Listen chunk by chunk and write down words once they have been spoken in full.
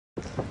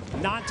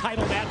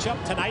non-title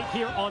matchup tonight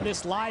here on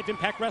this live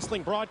Impact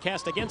Wrestling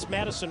broadcast against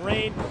Madison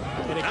Rayne.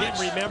 And again,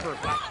 remember,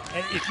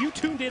 if you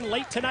tuned in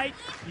late tonight,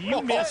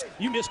 you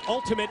missed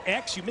Ultimate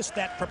X. You missed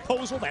that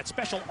proposal, that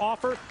special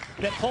offer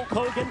that Hulk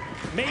Hogan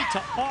made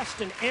to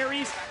Austin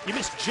Aries. You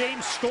missed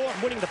James Storm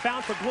winning the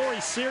Bound for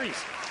Glory series.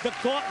 The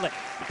Gauntlet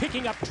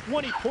picking up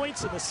 20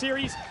 points in the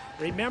series.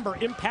 Remember,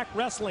 Impact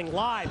Wrestling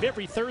live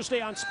every Thursday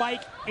on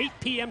Spike, 8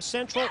 p.m.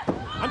 Central.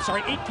 I'm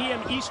sorry, 8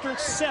 p.m. Eastern,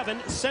 7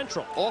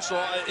 Central.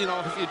 Also, you know,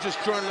 if you're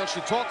just joining us,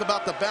 you talked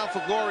about the Bound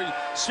for Glory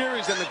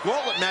series and the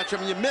Gauntlet match. I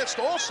mean, you missed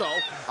also,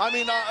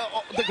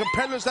 the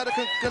competitors that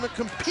are going to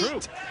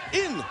compete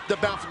in the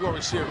Bound for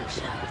Glory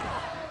series.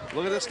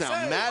 Look at this now,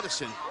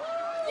 Madison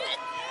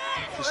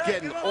just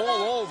getting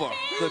all over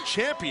the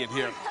champion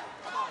here.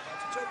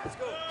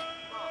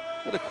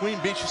 Look at Queen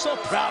Bee, she's so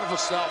proud of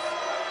herself.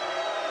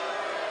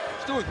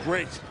 She's doing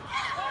great.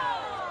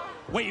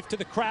 Wave to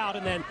the crowd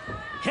and then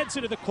heads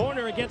into the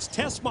corner against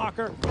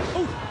Tessmacher.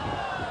 Ooh.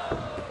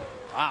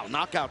 Wow,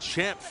 knockout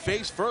champ,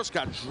 face first,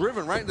 got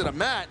driven right into the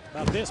mat.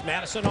 About this,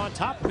 Madison on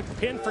top, quick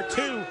pin for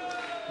 2.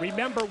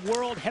 Remember,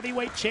 world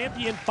heavyweight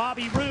champion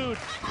Bobby Roode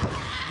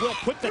will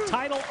put the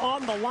title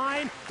on the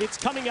line. It's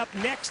coming up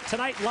next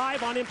tonight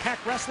live on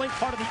Impact Wrestling,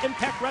 part of the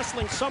Impact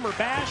Wrestling Summer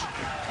Bash.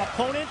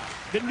 Opponent,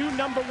 the new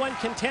 #1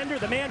 contender,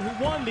 the man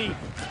who won the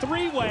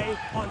 3-way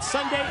on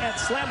Sunday at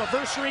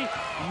Slammiversary,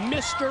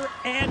 Mr.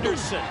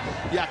 Anderson.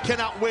 Yeah,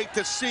 cannot wait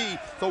to see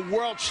the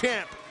world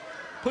champ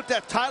put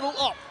that title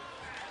up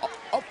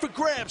for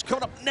grabs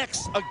coming up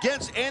next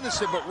against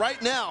Anderson. But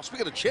right now,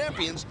 speaking of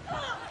champions,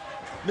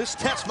 Miss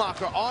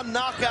Tessmacher, our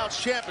Knockouts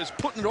champ, is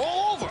putting it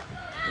all over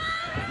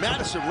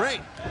Madison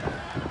Rayne.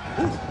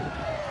 Ooh.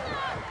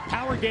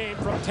 Power game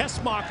from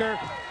Tessmacher.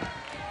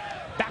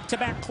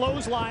 Back-to-back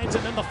clotheslines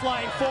and then the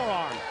flying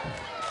forearm.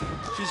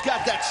 She's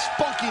got that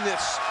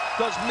spunkiness,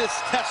 does Miss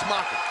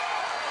Tessmacher.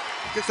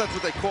 I guess that's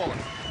what they call it.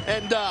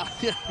 And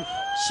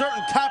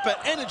certain type of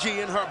energy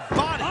in her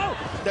body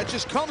that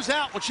just comes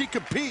out when she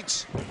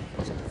competes.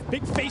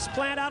 Big face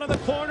plant out of the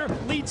corner,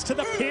 leads to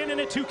the pin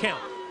and a 2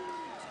 count.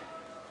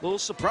 Little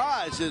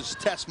surprise is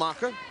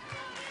Tessmacher.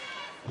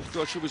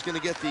 Thought she was going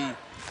to get the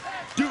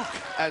Duke,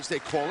 as they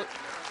call it.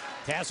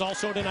 Taz,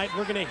 also tonight,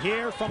 we're going to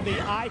hear from the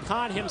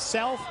icon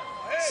himself,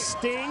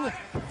 Sting,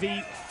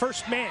 the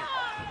first man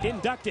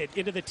inducted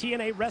into the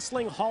TNA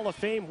Wrestling Hall of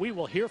Fame. We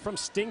will hear from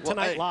Sting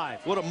tonight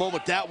live. What a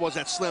moment that was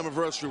at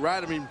Slammiversary,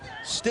 right? I mean,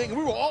 Sting,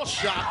 we were all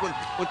shocked when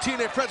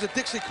TNA President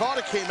Dixie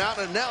Carter came out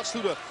and announced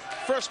who the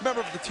first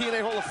member of the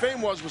TNA Hall of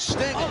Fame was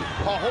Sting.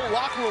 Our whole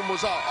locker room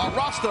was, our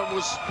roster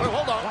was, wait,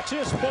 hold on. Watch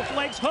this, both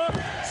legs hook.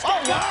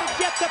 Sting to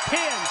get the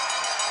pin.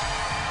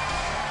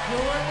 Your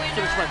winner,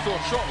 finish my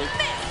thought shortly.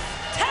 Miss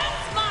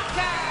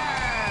Tessmacher.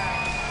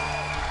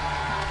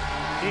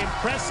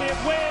 Impressive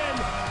win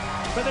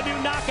for the new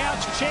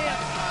Knockouts champ,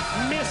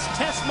 Miss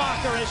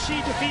Tessmacher, as she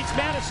defeats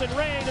Madison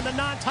Rayne in the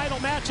non-title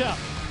matchup.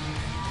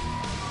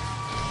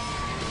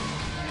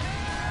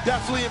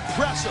 Definitely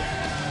impressive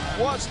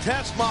was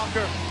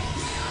Tessmacher.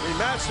 I mean,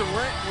 Madison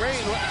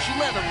Rayne, she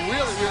landed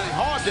really, really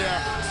hard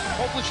there.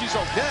 Hopefully she's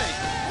okay.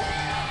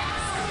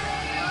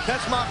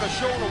 Tessmacher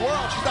showing the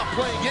world she's not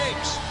playing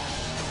games.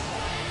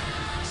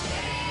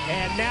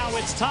 And now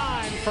it's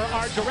time for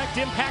our direct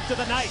impact of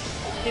the night.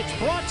 It's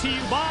brought to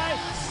you by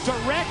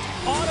Direct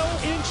Auto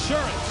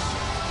Insurance.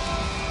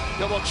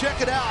 Yeah, well, check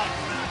it out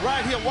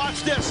right here.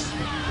 Watch this.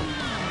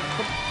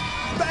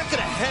 The back of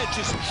the head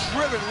just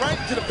driven right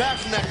into the back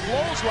from that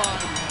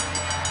clothesline.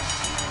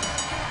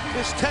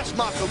 This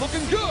Tessmacher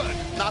looking good.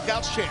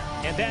 Knockouts champ.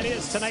 And that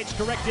is tonight's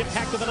direct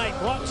impact of the night,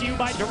 brought to you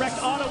by Direct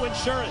Auto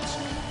Insurance.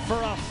 For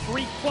a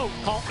free quote,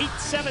 call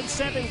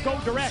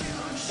 877-GO-DIRECT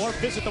or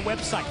visit the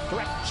website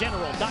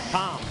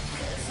directgeneral.com.